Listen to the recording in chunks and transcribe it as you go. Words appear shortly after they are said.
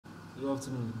Good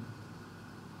afternoon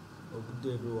or good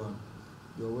day everyone.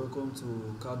 You're welcome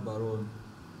to Card Baron.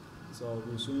 So I'll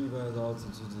be showing you guys how to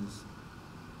do this,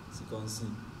 as you can see.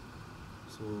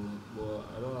 So but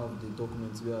I don't have the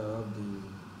document where I have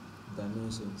the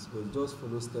dimensions, but just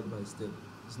follow step by step.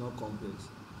 It's not complex.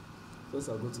 First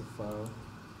I'll go to File,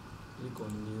 click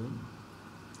on New,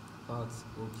 Part,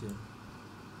 OK.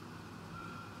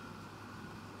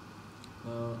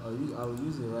 Now I'll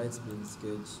use a right plane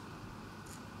sketch.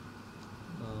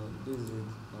 Now this is it.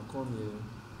 I'll come here,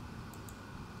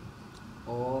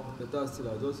 or better still,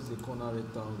 I'll just use a corner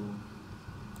rectangle.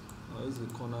 I'll use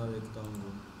a corner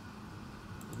rectangle.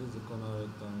 This is a corner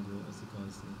rectangle, as you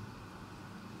can see.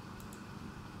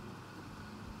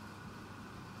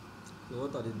 So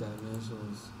what are the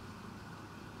dimensions?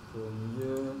 From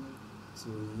here to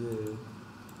here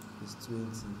is 20.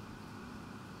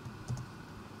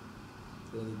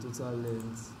 Then the total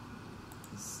length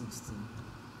is 60.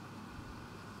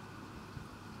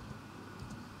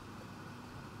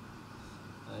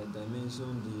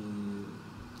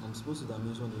 I'm supposed to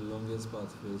dimension the longest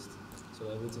part first, so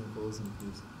everything falls in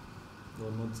place.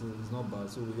 But nothing, it's not bad.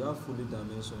 So we have fully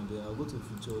dimensioned there. I'll go to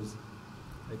Features.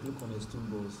 I click on Extrude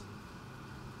Boss.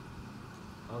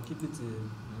 I'll keep it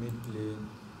in mid plane.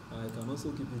 I can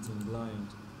also keep it in blind,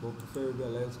 but preferably I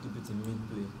like to keep it in mid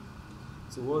plane.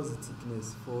 So what's the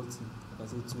thickness? 40. I can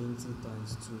say 20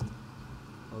 times 2.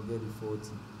 I'll get the 40.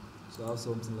 So I have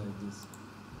something like this.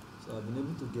 So I've been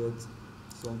able to get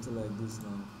something like this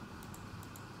now.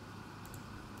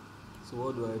 So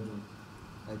what do?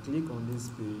 I click on this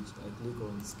page, I click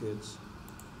on Sketch.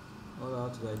 All I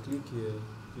have to do, I click here,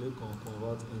 click on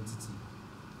Convert Entity.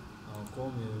 I'll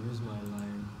come here, use my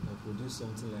line, I'll produce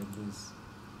something like this.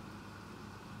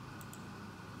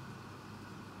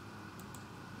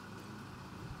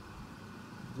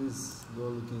 This is not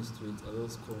looking straight. I'll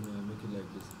just come here and make it like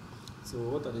this. So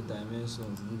what are the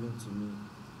dimensions given to me?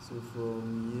 So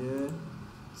from here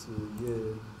to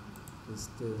here is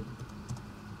 10.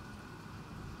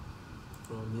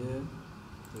 From here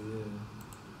to here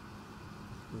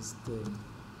is 10.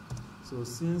 So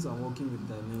since I'm working with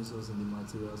dimensions in the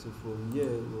material, so from here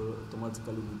it will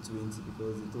automatically be 20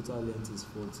 because the total length is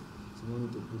 40. So no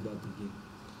need to put that again.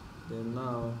 Then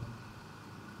now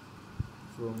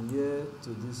from here to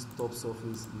this top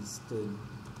surface is 10.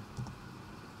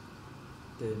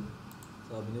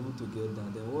 So I've been able to get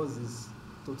that. Then what's this?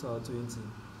 Total 20.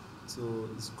 So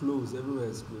it's closed, everywhere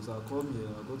is closed. I'll come here,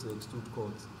 I'll go to Extrude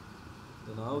Cut.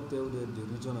 Then I'll tell them the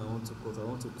region I want to cut. I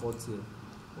want to cut here,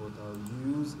 but I'll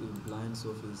use a blind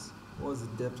surface. What's the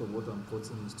depth of what I'm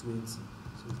cutting is 20. So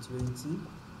 20,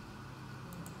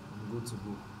 I'm good to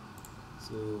go.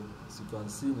 So as you can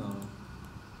see now,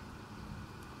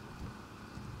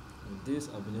 with this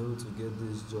I've been able to get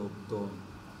this job done.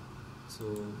 So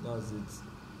that's it.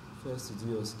 First you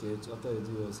do your sketch. After you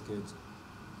do your sketch,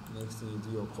 next thing you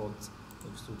do your cut,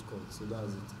 extrude cut. So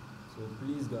that's it. So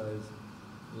please guys,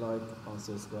 like and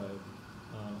subscribe,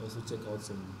 and also check out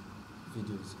some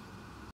videos.